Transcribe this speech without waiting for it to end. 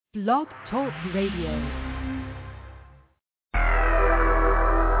Blog Talk Radio.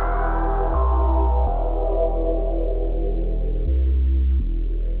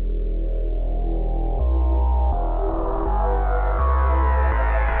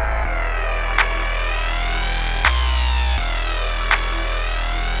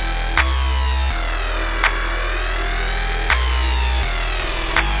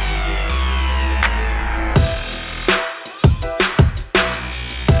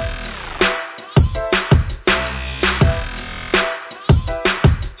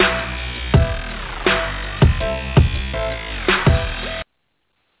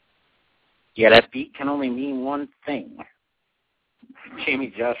 Yeah, that beat can only mean one thing.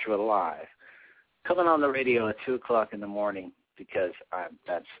 Jayme Joshua live. Coming on the radio at 2 o'clock in the morning because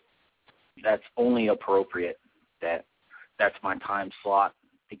that's only appropriate. That's my time slot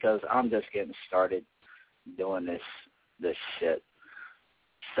because I'm just getting started doing this shit.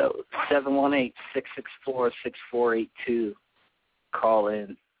 So 718-664-6482. Call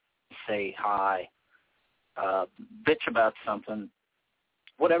in, say hi, bitch about something.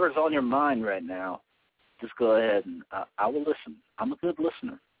 Whatever's on your mind right now, just go ahead and I will listen. I'm a good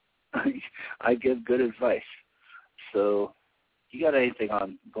listener. I give good advice. So you got anything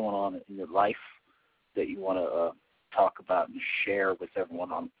going on in your life that you want to talk about and share with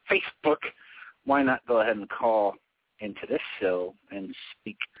everyone on Facebook, why not go ahead and call into this show and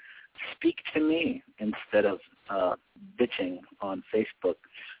speak to me instead of bitching on Facebook.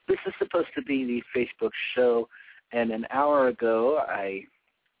 This is supposed to be the Facebook show, and an hour ago I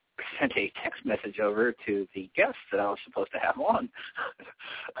sent a text message over to the guest that I was supposed to have on.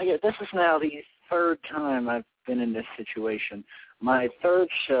 This is now the third time I've been in this situation. My third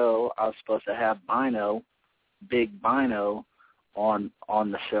show, I was supposed to have Big Bino, on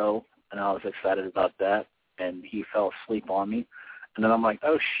the show, and I was excited about that, and he fell asleep on me. And then I'm like,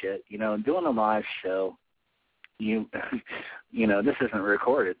 oh, shit, doing a live show, this isn't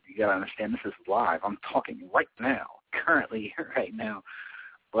recorded. You got to understand, this is live. I'm talking right now, currently, right now.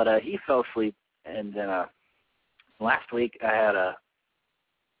 But he fell asleep, and then last week I had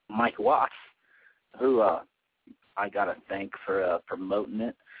Mike Watts, who I got to thank for promoting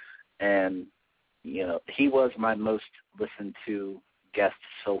it. And, he was my most listened to guest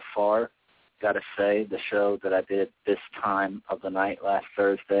so far. Got to say, the show that I did this time of the night last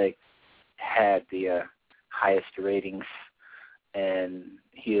Thursday had the highest ratings, and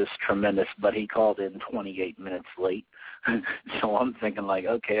he was tremendous, but he called in 28 minutes late. So I'm thinking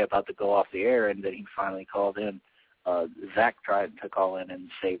okay, about to go off the air, and then he finally called in. Zach tried to call in and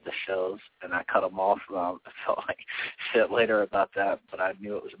save the shows, and I cut him off. I felt like shit later about that, but I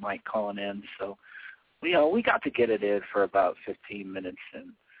knew it was Mike calling in. So, we got to get it in for about 15 minutes,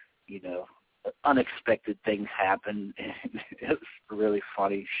 and, unexpected things happened. It was a really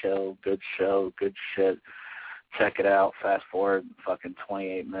funny show, good shit. Check it out. Fast forward fucking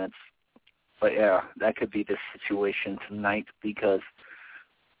 28 minutes. But, yeah, that could be the situation tonight because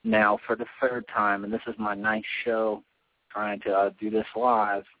now for the third time, and this is my ninth show trying to do this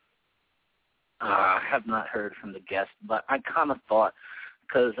live, I have not heard from the guest, but I kind of thought,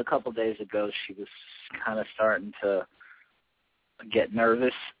 because a couple days ago she was kind of starting to get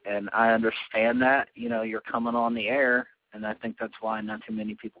nervous, and I understand that. You're coming on the air, and I think that's why not too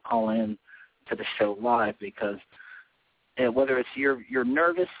many people call in to the show live because whether it's you're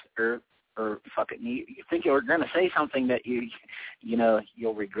nervous or fucking you think you're going to say something that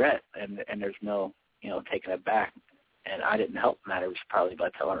you'll regret, and there's no taking it back. And I didn't help matters probably by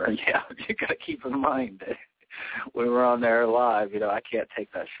telling her, yeah, you got to keep in mind that when we're on there live, I can't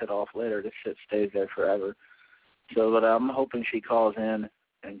take that shit off later. This shit stays there forever. So, but I'm hoping she calls in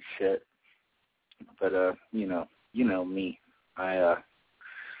and shit. But you know me. I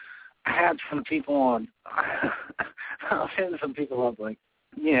had some people on. I was hitting some people up like,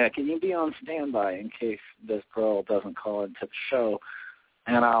 yeah, can you be on standby in case this girl doesn't call into the show?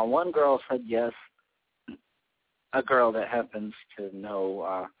 And one girl said yes, a girl that happens to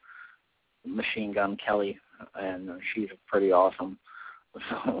know Machine Gun Kelly, and she's pretty awesome.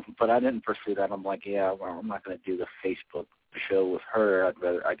 So, but I didn't pursue that. I'm like, yeah, well, I'm not going to do the Facebook show with her.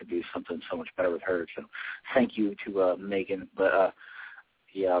 I could do something so much better with her. So thank you to Megan. But,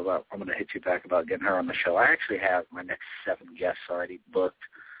 yeah, I'm going to hit you back about getting her on the show. I actually have my next 7 guests already booked.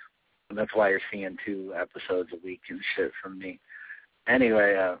 And that's why you're seeing 2 episodes a week and shit from me.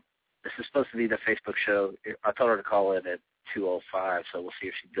 Anyway, this is supposed to be the Facebook show. I told her to call in at 2:05, so we'll see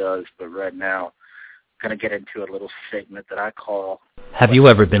if she does. But right now, I'm going to get into a little segment that I call... Have you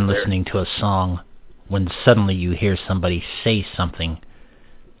ever been listening to a song when suddenly you hear somebody say something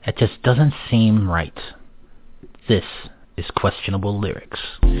that just doesn't seem right? This is Questionable Lyrics.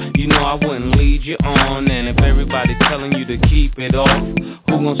 You know I wouldn't lead you on, and if everybody telling you to keep it off,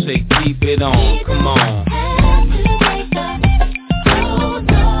 who gon' say keep it on? Come on.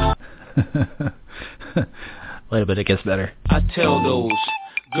 Wait a minute, it gets better. I tell those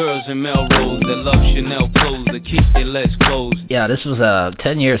girls in Melrose that love Chanel clothes to keep their legs closed. Yeah, this was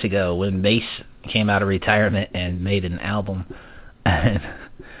 10 years ago when Mace came out of retirement and made an album.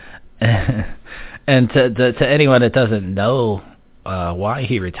 And to anyone that doesn't know why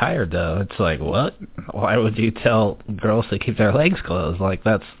he retired, though, it's like, what? Why would you tell girls to keep their legs closed? Like,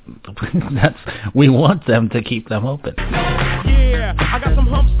 that's we want them to keep them open. Yeah, I got some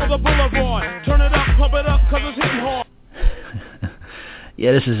humps for the boulevard. Turn it up, pump it up, 'cause it's hitting hard.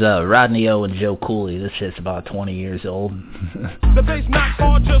 Yeah, this is Rodney O and Joe Cooley. This shit's about 20 years old. The bass knocks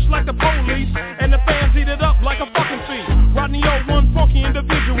hard just like the police, and the fans eat it up like a fucking feast. Rodney O, one funky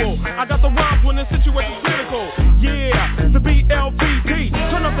individual. I got the rhymes when the situation's critical. Yeah, the BLBD.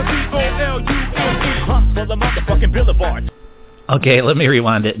 Turn up the BOLUME. Huh, for the motherfucking boulevard. Okay, let me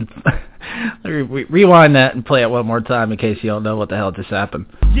rewind it. Rewind that and play it one more time in case you don't know what the hell just happened.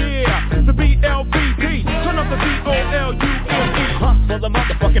 Yeah, the BLBD. Turn up the BOLUME. Huh, for the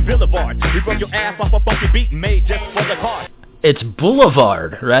motherfucking boulevard. We broke your ass off a funky beat made just for the car. It's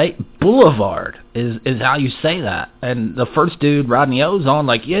Boulevard, right? Boulevard is how you say that. And the first dude, Rodney O's on,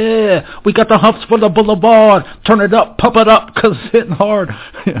 like, yeah, we got the humps for the Boulevard. Turn it up, pump it up, 'cause it's hitting hard.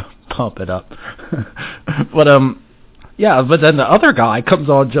 Pump it up. But, yeah, but then the other guy comes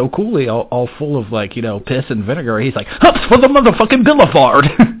on, Joe Cooley, all full of, like, you know, piss and vinegar. He's like, humps for the motherfucking Boulevard.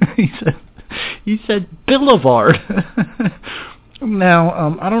 He said Boulevard.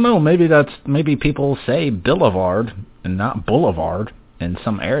 Now, I don't know, maybe people say Boulevard and not Boulevard in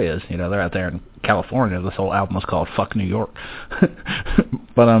some areas. You know, they're out there in California. This whole album was called Fuck New York.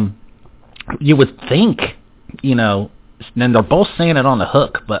 But, you would think, you know, and they're both saying it on the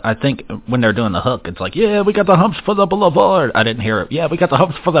hook, but I think when they're doing the hook, it's like, yeah, we got the humps for the Boulevard. I didn't hear it. Yeah, we got the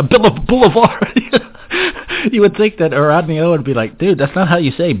humps for the Boulevard. You would think that Rodney O would be like, dude, that's not how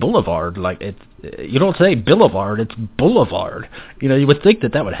you say Boulevard. Like, you don't say Boulevard, it's Boulevard. You know, you would think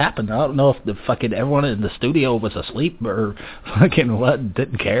that would happen. I don't know if the fucking everyone in the studio was asleep or fucking what,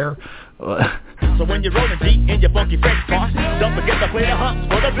 didn't care. So when you're rolling deep in your funky fresh car, don't forget to play the humps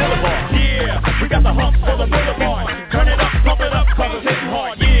for the Boulevard. Yeah, we got the humps for the Boulevard. Turn it up, pump it up, 'cause it's hitting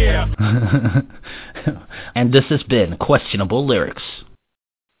hard. Yeah. And this has been Questionable Lyrics.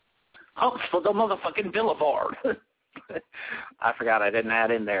 Humps for the motherfucking Boulevard. I forgot I didn't add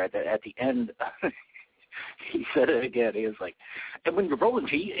in there at the end. He said it again. He was like, and when you're rolling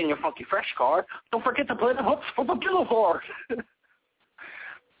G in your funky fresh car, don't forget to play the humps for the Boulevard.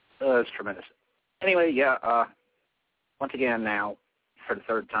 It's tremendous. Anyway, yeah, once again now, for the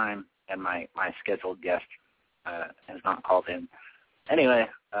third time, and my scheduled guest has not called in. Anyway,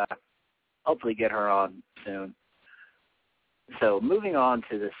 hopefully get her on soon. So moving on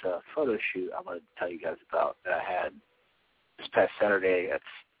to this photo shoot I wanted to tell you guys about that I had this past Saturday at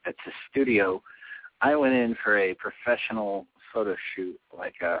the studio. I went in for a professional photo shoot,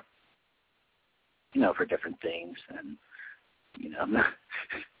 like, you know, for different things. And, you know,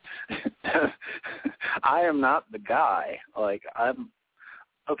 I am not the guy. Like,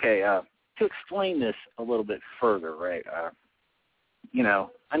 okay, to explain this a little bit further, right, you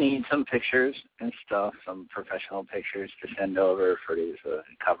know, I need some pictures and stuff, some professional pictures to send over for these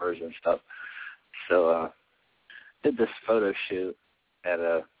covers and stuff. So did this photo shoot at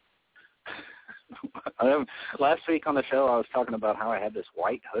last week on the show I was talking about how I had this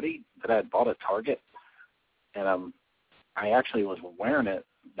white hoodie that I had bought at Target. And I actually was wearing it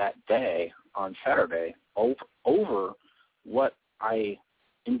that day on Saturday over what I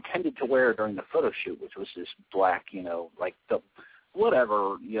intended to wear during the photo shoot, which was this black, you know, like the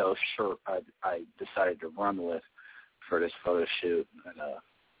whatever, you know, shirt I decided to run with for this photo shoot, and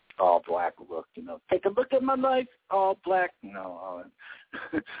all black look, you know, take a look at my life, all black, you know,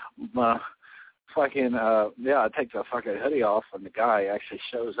 fucking, yeah, I take the fucking hoodie off when the guy actually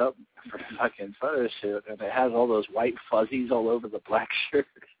shows up for the fucking photo shoot, and it has all those white fuzzies all over the black shirt.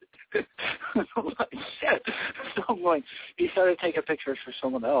 I'm like, shit. So I'm like, he started taking pictures for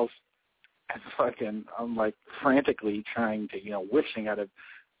someone else. And fucking, I'm like frantically trying to, you know, wishing I'd have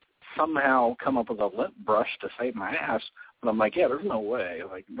somehow come up with a lint brush to save my ass. But I'm like, yeah, there's no way.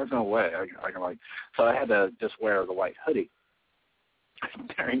 Like, there's no way. I can, like, so I had to just wear the white hoodie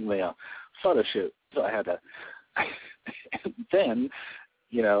during the photo shoot. So I had to. Then,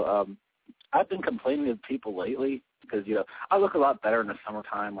 you know, I've been complaining to people lately because I look a lot better in the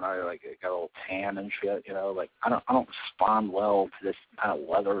summertime when I got a little tan and shit. Like I don't respond well to this kind of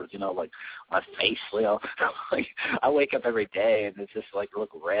weather. Like my face, like I wake up every day and it's just like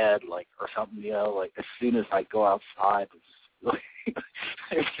look red, like or something. Like as soon as I go outside, it's just, like,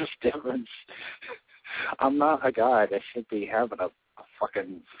 there's just difference. I'm not a guy that should be having a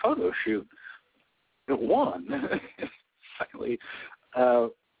fucking photo shoot. One, secondly,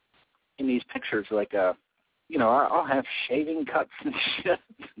 in these pictures, like I'll have shaving cuts and shit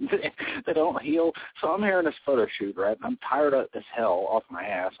that don't heal. So I'm here in this photo shoot, right? I'm tired as hell off my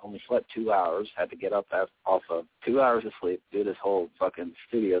ass. Only slept 2 hours. Had to get up off of 2 hours of sleep, do this whole fucking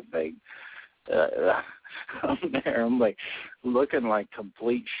studio thing. I'm there. I'm like looking like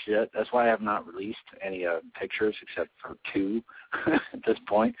complete shit. That's why I have not released any pictures except for 2 at this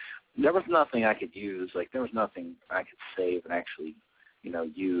point. There was nothing I could use. Like there was nothing I could save and actually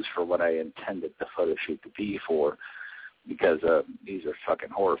use for what I intended the photo shoot to be for, because these are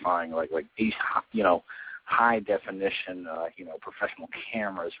fucking horrifying. Like these, high definition, professional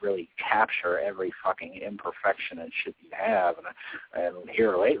cameras really capture every fucking imperfection and shit you have. And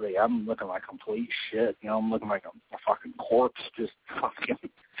here lately, I'm looking like complete shit. I'm looking like a fucking corpse, just fucking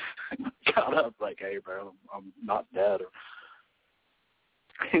got up like, hey, bro, I'm not dead.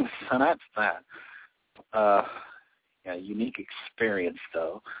 So that's that. Unique experience,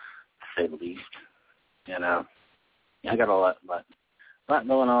 though, to say the least. I got a lot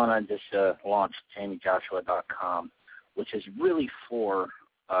going on. I just launched JaymeJoshua.com, which is really for,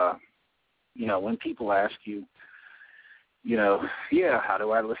 when people ask you, how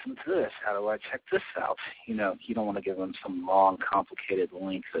do I listen to this? How do I check this out? You don't want to give them some long, complicated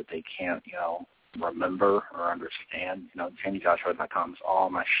link that they can't, remember or understand. JaymeJoshua.com is all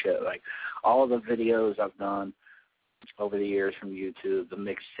my shit. Like all of the videos I've done over the years from YouTube, the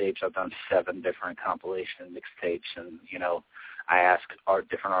mixtapes, I've done 7 different compilation mixtapes, and I ask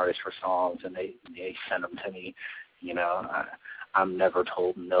different artists for songs, and they send them to me. I'm never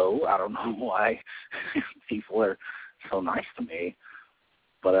told no. I don't know why people are so nice to me,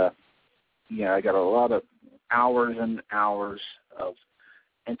 but I got a lot of hours and hours of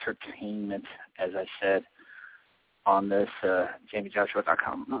entertainment, as I said, on this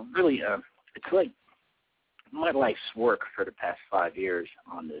JaymeJoshua.com. Really, it's like my life's work for the past 5 years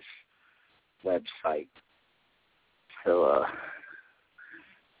on this website. So,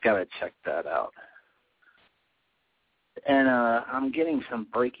 gotta check that out. And I'm getting some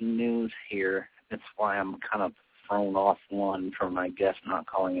breaking news here. That's why I'm kind of thrown off one for my guest not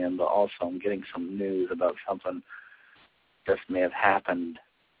calling in, but also I'm getting some news about something that may have happened.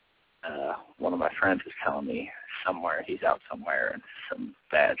 One of my friends is telling me somewhere, he's out somewhere, and some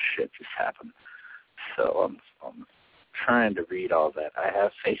bad shit just happened. So I'm trying to read all that. I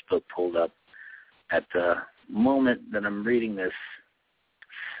have Facebook pulled up at the moment that I'm reading this.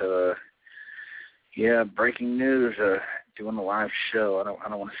 So, breaking news, doing a live show. I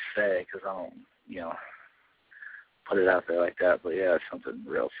don't want to say because I don't, put it out there like that. But, something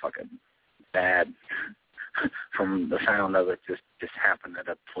real fucking bad from the sound of it just happened at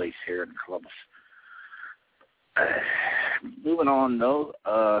a place here in Columbus. Moving on, though.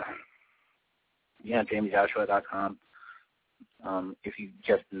 JaymeJoshua.com. If you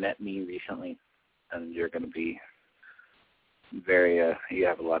just met me recently, then you're going to be you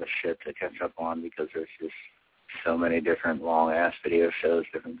have a lot of shit to catch up on because there's just so many different long-ass video shows,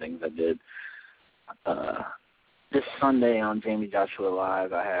 different things I did. This Sunday on Jayme Joshua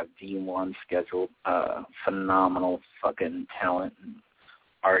Live, I have D1 scheduled. Phenomenal fucking talent and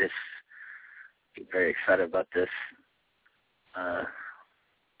artists. I'm very excited about this.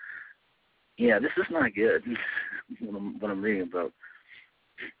 This is not good, what I'm reading about.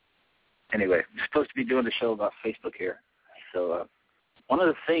 Anyway, I'm supposed to be doing a show about Facebook here. So one of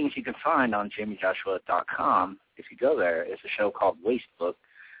the things you can find on JaymeJoshua.com, if you go there, is a show called Wastebook.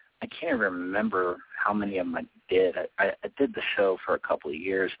 I can't remember how many of them I did. I did the show for a couple of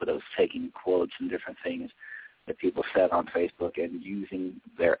years, but I was taking quotes and different things that people said on Facebook and using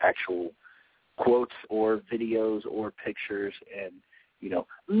their actual quotes or videos or pictures and,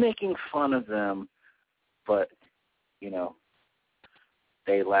 making fun of them, but,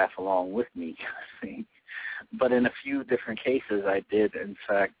 they laugh along with me, kind of thing. But in a few different cases, I did, in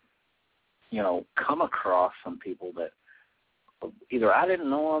fact, come across some people that either I didn't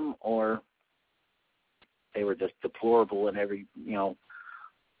know them or they were just deplorable in every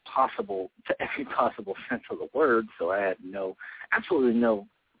possible sense of the word. So I had absolutely no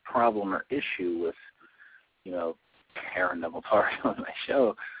problem or issue with, tearing them apart on my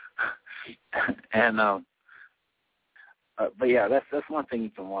show. And, but that's one thing you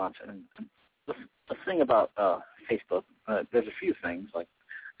can watch. And the thing about Facebook, there's a few things. Like,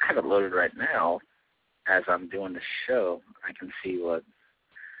 I have it loaded right now as I'm doing the show. I can see what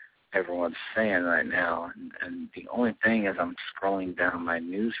everyone's saying right now, and the only thing is I'm scrolling down my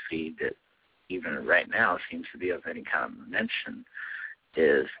news feed that even right now seems to be of any kind of mention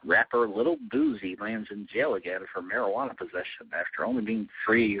is rapper Lil Boozy lands in jail again for marijuana possession after only being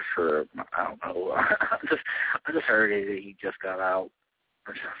free for, I don't know, I just heard that he just got out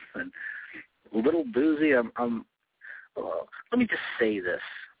or something. Lil Boozy, let me just say this.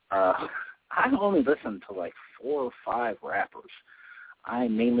 I only listen to like 4 or 5 rappers. I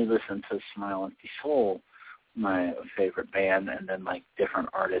mainly listen to Smile Empty Soul, my favorite band, and then like different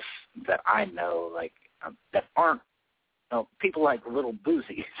artists that I know, like that aren't people like Lil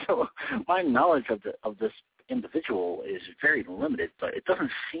Boozy. So my knowledge of this individual is very limited, but it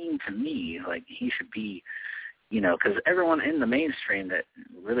doesn't seem to me like he should be, because everyone in the mainstream that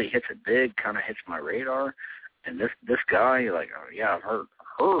really hits it big kind of hits my radar, and this guy, like, yeah, I've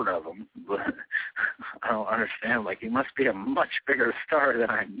heard of him, but I don't understand. Like, he must be a much bigger star than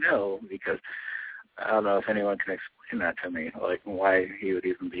I know, because I don't know if anyone can explain that to me, like why he would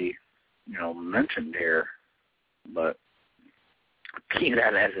even be, mentioned here. But be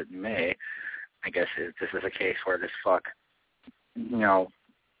that as it may, I guess this is a case where this fuck,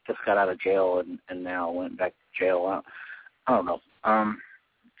 just got out of jail and now went back to jail. I don't know.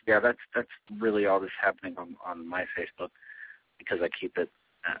 Yeah, that's really all that's happening on my Facebook, because I keep it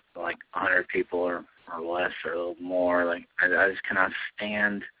at like 100 people or less or a little more. Like, I just cannot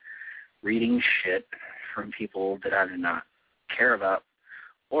stand reading shit from people that I do not care about,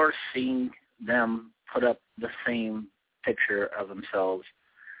 or seeing them put up the same picture of themselves.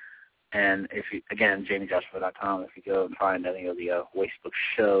 And if you, again, JaymeJoshua.com, if you go and find any of the Facebook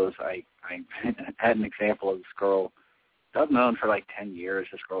shows, I had an example of this girl that I've known for like 10 years,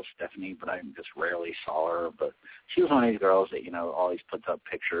 this girl Stephanie, but I just rarely saw her. But she was one of these girls that, always puts up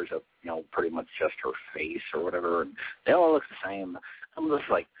pictures of, pretty much just her face or whatever. And they all look the same. I'm just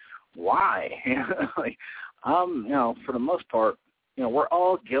like, why? Like, for the most part, we're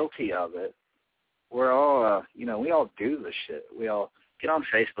all guilty of it. We're all, we all do this shit. We all get on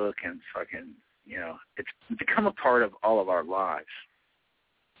Facebook and fucking, it's become a part of all of our lives.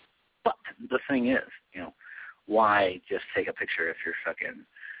 But the thing is, why just take a picture if you're fucking,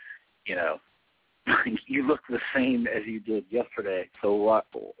 you look the same as you did yesterday. So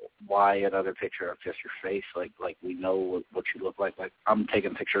why another picture of just your face? Like we know what you look like. Like, I'm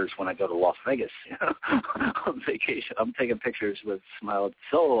taking pictures when I go to Las Vegas, on vacation. I'm taking pictures with Smile at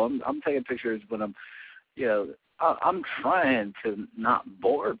Soul. I'm taking pictures when I'm, I'm trying to not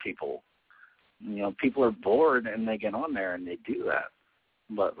bore people. People are bored and they get on there and they do that.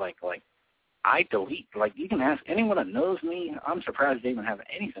 But like I delete, like, you can ask anyone that knows me. I'm surprised they even have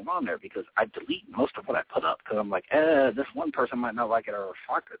anything on there, because I delete most of what I put up, because I'm like, this one person might not like it, or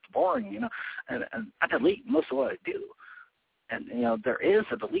fuck, it's boring, and I delete most of what I do. And, there is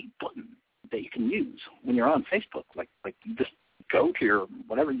a delete button that you can use when you're on Facebook. Like you just go to your,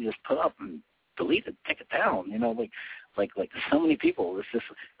 whatever you just put up and delete it, take it down, like so many people. It's just,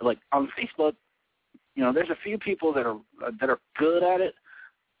 like, on Facebook, there's a few people that are good at it,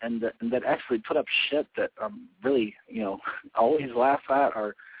 and that actually put up shit that really, always laugh at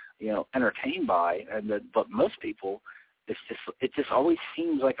or, entertained by. But most people, it just always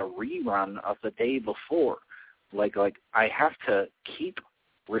seems like a rerun of the day before. Like I have to keep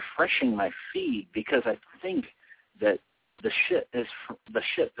refreshing my feed, because I think that the shit is the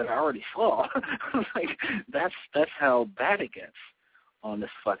shit that I already saw. Like, that's how bad it gets on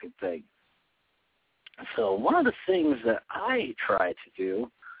this fucking thing. So one of the things that I try to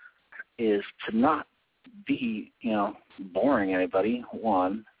do is to not be, boring anybody,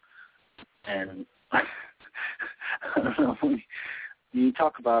 one. And I don't know, when you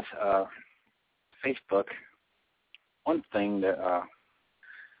talk about Facebook, one thing that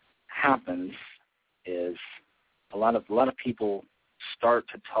happens is a lot of people start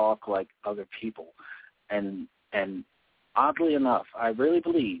to talk like other people, and oddly enough, I really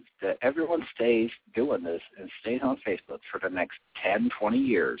believe that everyone stays doing this and stays on Facebook for the next 10, 20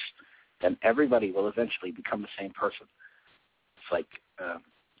 years, then everybody will eventually become the same person. It's like,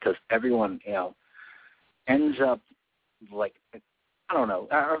 because everyone, ends up like, I don't know,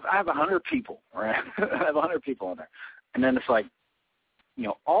 I have 100 people, right? I have 100 people on there. And then it's like,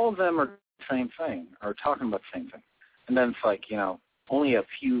 all of them are the same thing, or talking about the same thing. And then it's like, only a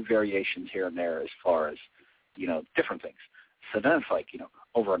few variations here and there as far as, different things. So then it's like,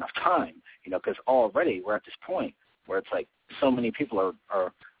 over enough time, because already we're at this point where it's like so many people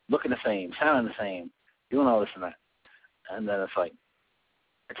are looking the same, sounding the same, doing all this and that. And then it's like,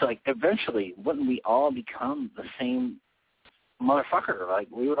 it's like eventually, wouldn't we all become the same motherfucker? Like,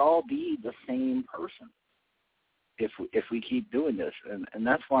 we would all be the same person if we keep doing this. And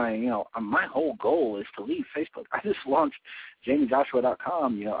that's why, my whole goal is to leave Facebook. I just launched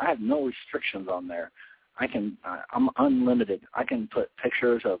JaymeJoshua.com. I have no restrictions on there. I'm unlimited. I can put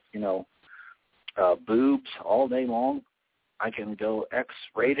pictures of, boobs all day long. I can go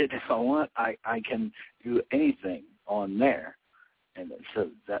X-rated if I want. I can do anything on there. And so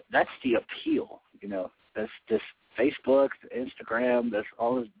that's the appeal, That's this Facebook, Instagram, that's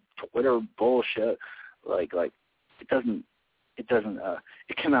all this Twitter bullshit. Like it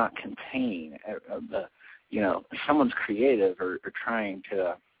cannot contain someone's creative or trying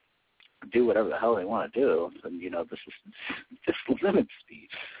to do whatever the hell they want to do. And this limits speed.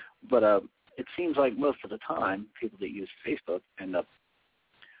 But it seems like most of the time, people that use Facebook end up,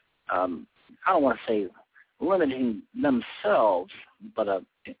 I don't want to say limiting themselves, but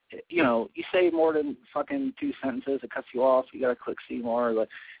you say more than fucking 2 sentences, it cuts you off. You got to click see more.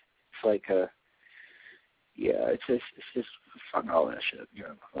 It's like it's just fucking all that shit.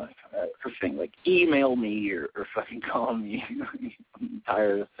 First thing, like email me or fucking call me. I'm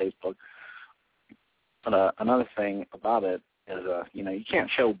tired of Facebook. But another thing about it is, you can't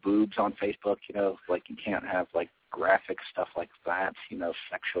show boobs on Facebook. Like you can't have like graphic stuff like that.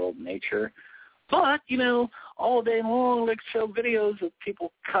 Sexual nature. But all day long, like show videos of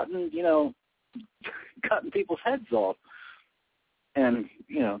people cutting people's heads off. And,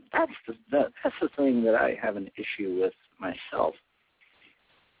 that's the thing that I have an issue with myself.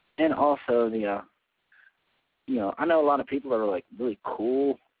 And also I know a lot of people that are like really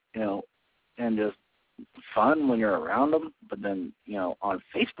cool, and just fun when you're around them. But then, on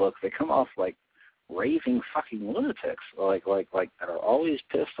Facebook, they come off like raving fucking lunatics, like that are always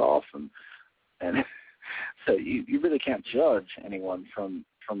pissed off. And so you really can't judge anyone from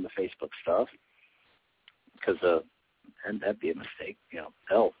the Facebook stuff because and that'd be a mistake,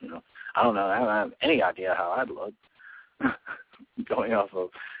 hell, I don't know, I don't have any idea how I'd look going off of,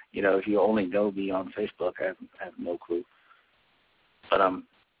 if you only know me on Facebook, I have no clue. But,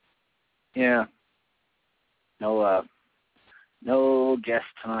 no guest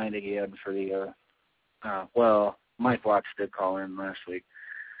tonight again for the, Mike Watts did call in last week.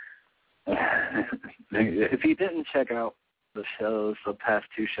 If you didn't check out the past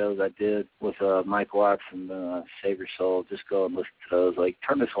 2 shows I did with Mike Watts and Save Your Soul, just go and listen to those. Like,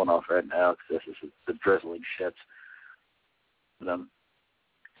 turn this one off right now because this is the drizzling shits. But,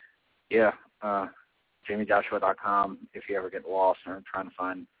 JaymeJoshua.com if you ever get lost or trying to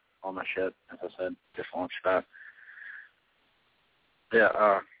find all my shit. As I said, just launched that.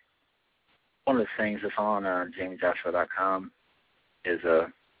 One of the things that's on JaymeJoshua.com is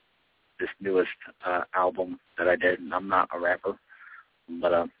this newest album that I did, and I'm not a rapper,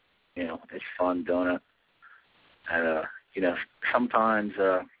 but it's fun doing it. And sometimes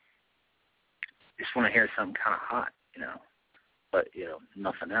you just want to hear something kind of hot, but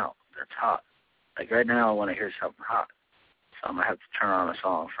nothing out that's hot. Like right now, I want to hear something hot, so I'm gonna have to turn on a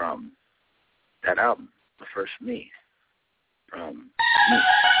song from that album, The First Me, from me.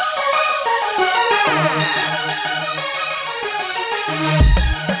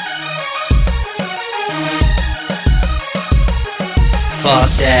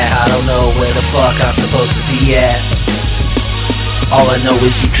 Fuck that, I don't know where the fuck I'm supposed to be at. All I know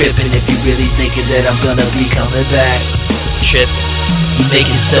is you tripping if you really thinking that I'm gonna be coming back. Tripping. You make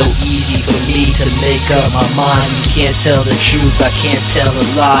it so easy for me to make up my mind. You can't tell the truth, I can't tell a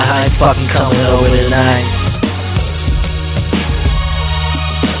lie. I ain't fucking coming over tonight.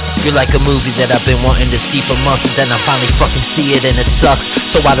 You're like a movie that I've been wanting to see for months, and then I finally fucking see it and it sucks.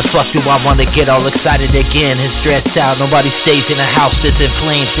 So why the fuck do I want to get all excited again and stressed out? Nobody stays in a house that's in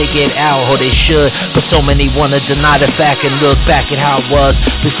flames, they get out, or they should. But so many want to deny the fact and look back at how it was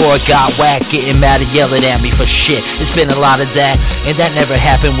before it got whacked, getting mad and yelling at me for shit. It's been a lot of that, and that never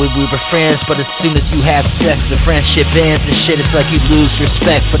happened when we were friends. But as soon as you have sex, the friendship ends and shit. It's like you lose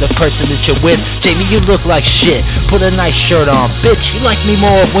respect for the person that you're with. Jayme, you look like shit, put a nice shirt on. Bitch, you like me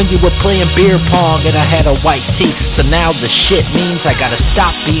more when you were playing beer pong and I had a white tee. So now the shit means I gotta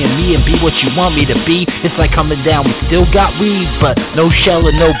stop being me and be what you want me to be. It's like coming down, we still got weed, but no shell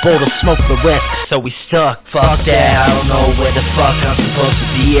and no bowl to smoke the rest. So we stuck, fuck that, I don't know where the fuck I'm supposed to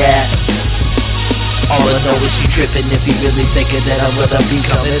be at. All I know is you tripping if you really thinking that I'm gonna be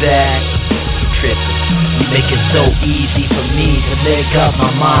coming back. Tripping. You make it so easy for me to make up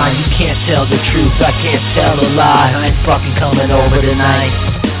my mind. You can't tell the truth, I can't tell a lie. I ain't fucking coming over tonight.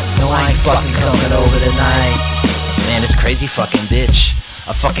 No, I ain't fucking coming over tonight. Man, it's crazy fucking bitch.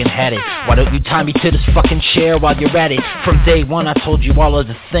 I fucking had it. Why don't you tie me to this fucking chair while you're at it? From day one I told you all of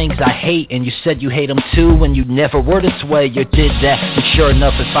the things I hate, and you said you hate them too, and you never were this way. You did that, and sure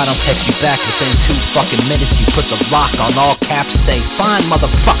enough, if I don't text you back within 2 fucking minutes, you put the lock on all caps, say, fine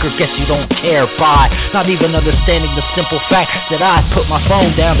motherfucker, guess you don't care, bye. Not even understanding the simple fact that I put my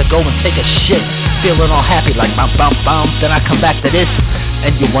phone down to go and take a shit, feeling all happy like bum bum bum. Then I come back to this,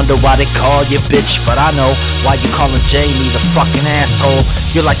 and you wonder why they call you bitch, but I know why you calling Jayme the fucking asshole.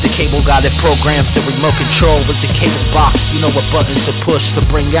 You're like the cable guy that programs the remote control with the cable box. You know what buttons to push to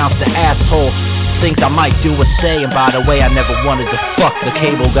bring out the asshole. Things I might do or say, and by the way, I never wanted to fuck the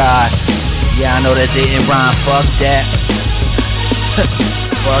cable guy. Yeah, I know that didn't rhyme, fuck that.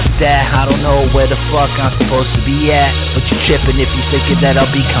 Fuck that, I don't know where the fuck I'm supposed to be at, but you tripping if you thinking that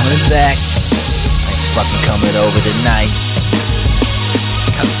I'll be coming back. I ain't fucking coming over tonight.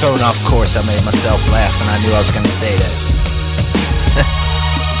 Kind of thrown off course, I made myself laugh and I knew I was gonna say that.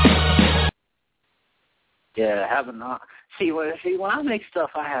 Yeah, having not. See, when I make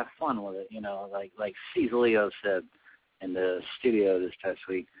stuff, I have fun with it. You know, like Cesar Leo said in the studio this past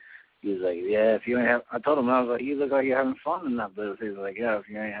week. He was like, yeah, if you ain't have, I told him, I was like, you look like you're having fun in that business. He was like, yeah, if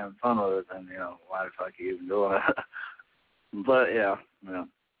you ain't having fun with it, then, you know, why the fuck are you even doing it? But, yeah, you know,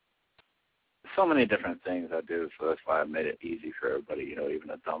 so many different things I do, so that's why I made it easy for everybody, you know,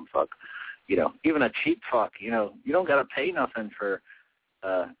 even a dumb fuck, you know, even a cheap fuck, you know, you don't got to pay nothing for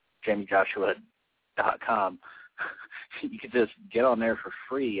JaymeJoshua.com. You could just get on there for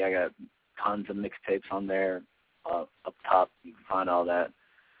free. I got tons of mixtapes on there. Up top, you can find all that.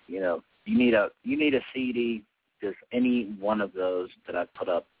 You know, you need a CD. Just any one of those that I put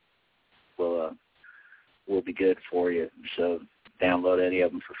up will be good for you. So download any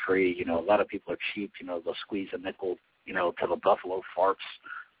of them for free. You know, a lot of people are cheap. You know, they'll squeeze a nickel, you know, till the buffalo farts.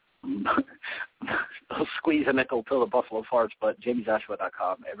 They'll squeeze a nickel till the buffalo farts. But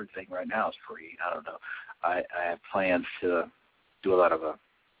JaymeJoshua.com, everything right now is free. I don't know. I have plans to do a lot of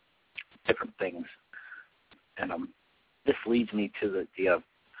different things, and this leads me to the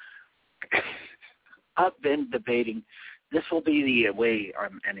I've been debating. This will be the way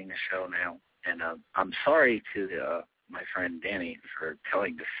I'm ending the show now, and I'm sorry to my friend Danny for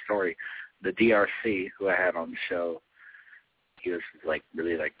telling this story. The DRC, who I had on the show, he was like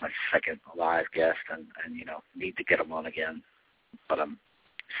really like my second live guest, and you know, need to get him on again. But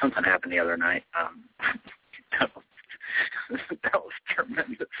something happened the other night. That was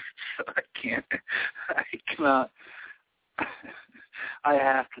tremendous. So I cannot. I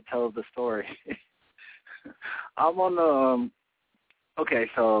have to tell the story. I'm on the okay.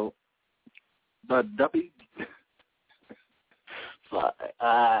 So the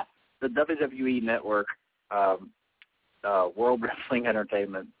WWE Network, World Wrestling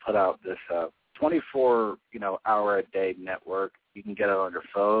Entertainment, put out this 24 hour a day network. You can get it on your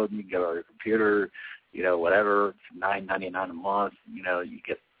phone, you can get it on your computer, you know, whatever. It's $9.99 a month. You know, you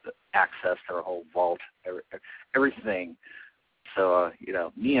get the access to our whole vault, everything. So, you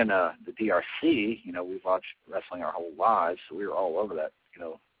know, me and the DRC, you know, we've watched wrestling our whole lives, so we were all over that, you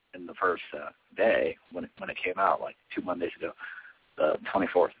know, in the first day when it came out, like 2 Mondays ago, the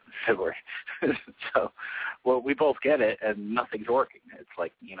 24th of February. So, well, we both get it, and nothing's working. It's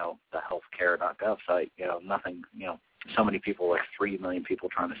like, you know, the healthcare.gov site, you know, nothing, you know, so many people, like 3 million people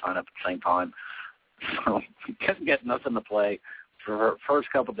trying to sign up at the same time. So we couldn't get nothing to play for the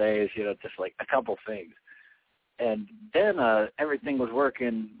first couple of days, you know, just like a couple things. And then everything was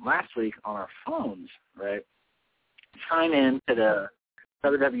working last week on our phones, right? Sign in to the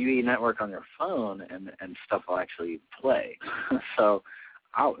WWE Network on your phone, and stuff will actually play. So,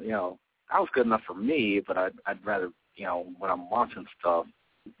 that was good enough for me, but I'd rather, you know, when I'm watching stuff,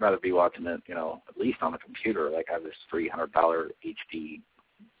 rather be watching it, you know, at least on a computer. Like I have this $300 HD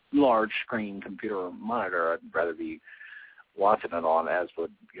large screen computer monitor. I'd rather be watching it on, as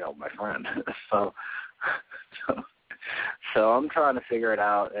would, you know, my friend. So I'm trying to figure it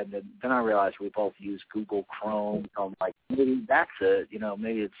out, and then I realized we both use Google Chrome. So I'm like, maybe that's it. You know,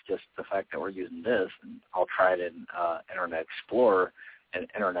 maybe it's just the fact that we're using this, and I'll try it in Internet Explorer, and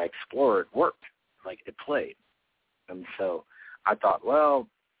Internet Explorer, it worked. Like, it played. And so I thought, well,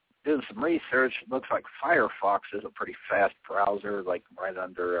 doing some research, it looks like Firefox is a pretty fast browser, like right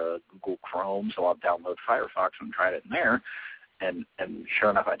under Google Chrome, so I'll download Firefox and try it in there. And sure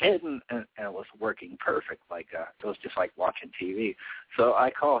enough, I did, and it was working perfect. Like, it was just like watching TV. So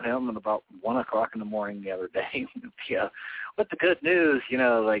I called him at about 1 o'clock in the morning the other day with the good news, you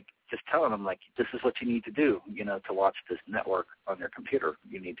know, like just telling him, like, this is what you need to do, you know, to watch this network on your computer.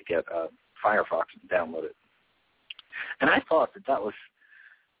 You need to get Firefox and download it. And I thought that was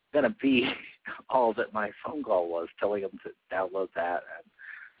going to be all that my phone call was, telling him to download that.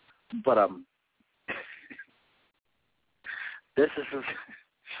 But this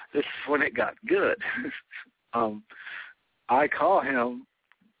is when it got good. I call him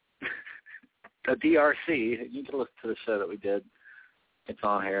the DRC. You can listen to the show that we did. It's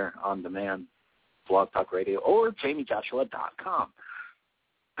on here on demand, Blog Talk Radio, or JaymeJoshua.com.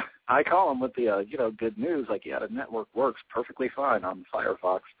 I call him with the good news, like, yeah, the network works perfectly fine on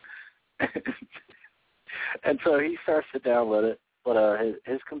Firefox. And so he starts to download it, but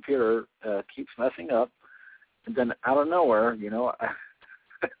his computer keeps messing up. And then out of nowhere,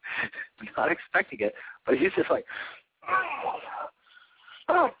 not expecting it, but he's just like,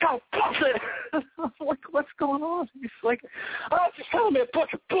 oh, God, bless it. I'm like, what's going on? He's like, oh, it's just telling me a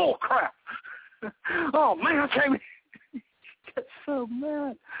bunch of bull crap. Oh, man, Jayme. He gets so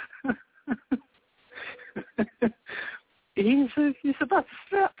mad. He's about to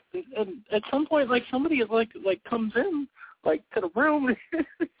snap. And at some point, like, somebody like comes in, like, to the room. He's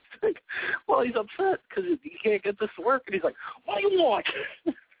like, well, he's upset because he can't get this to work. And he's like, what do you want?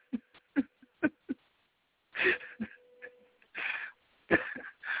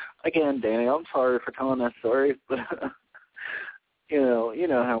 Again, Danny, I'm sorry for telling that story, but you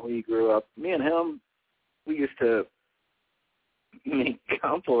know how we grew up. Me and him, we used to make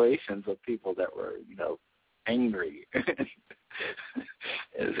compilations of people that were, angry. I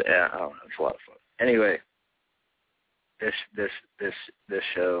don't know, it's a lot of fun. Anyway, this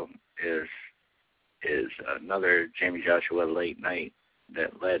show is another Jayme Joshua late night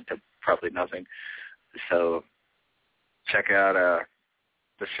that led to probably nothing. So check out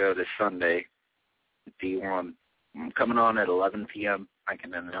the show this Sunday, D1. I'm coming on at 11 p.m. I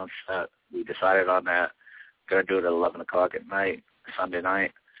can announce that. We decided on that. Going to do it at 11 o'clock at night, Sunday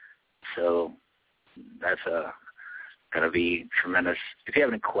night. So that's going to be tremendous. If you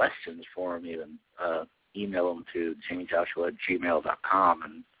have any questions for him, even email them to JaymeJoshua@gmail.com,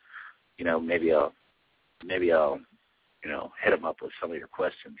 and maybe I'll hit him up with some of your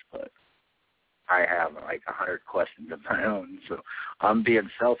questions. But I have like 100 questions of my own, so I'm being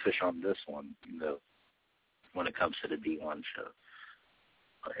selfish on this one, when it comes to the D1 show.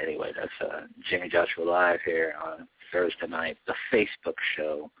 But anyway, that's Jayme Joshua Live here on Thursday night, the Facebook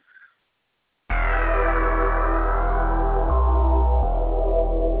show.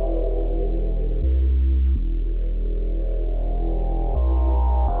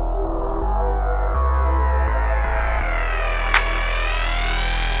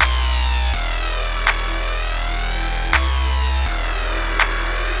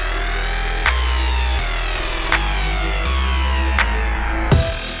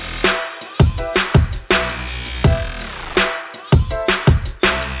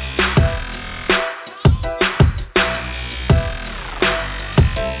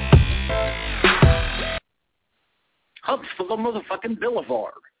 Hubs for the motherfucking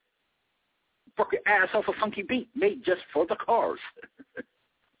Boulevard. Work your ass off a funky beat made just for the cars.